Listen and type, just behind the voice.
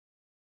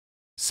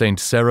Saint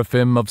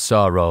Seraphim of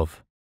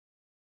Sarov,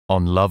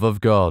 on love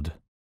of God.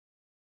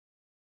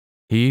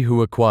 He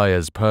who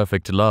acquires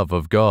perfect love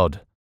of God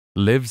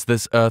lives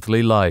this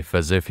earthly life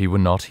as if he were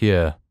not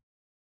here,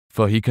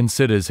 for he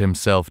considers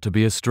himself to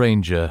be a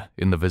stranger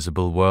in the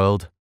visible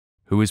world,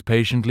 who is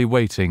patiently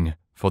waiting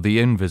for the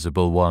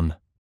invisible one.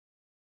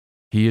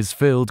 He is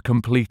filled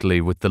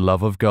completely with the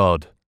love of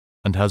God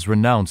and has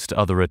renounced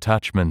other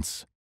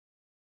attachments.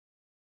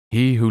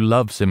 He who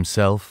loves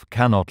himself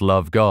cannot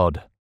love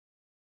God,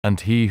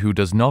 and he who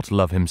does not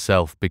love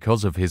himself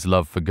because of his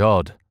love for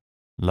God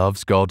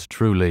loves God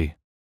truly.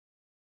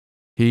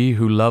 He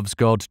who loves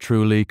God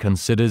truly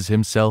considers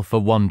himself a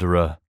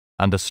wanderer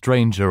and a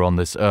stranger on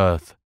this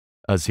earth,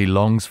 as he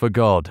longs for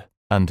God,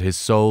 and his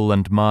soul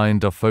and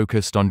mind are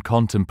focused on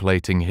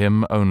contemplating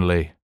Him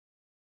only.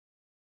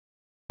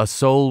 A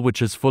soul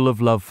which is full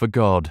of love for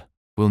God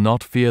will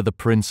not fear the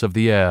prince of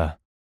the air,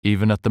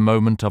 even at the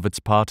moment of its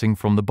parting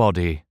from the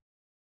body.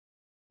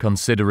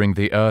 Considering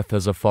the earth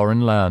as a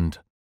foreign land,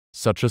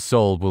 such a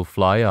soul will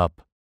fly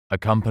up,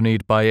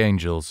 accompanied by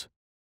angels,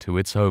 to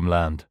its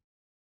homeland.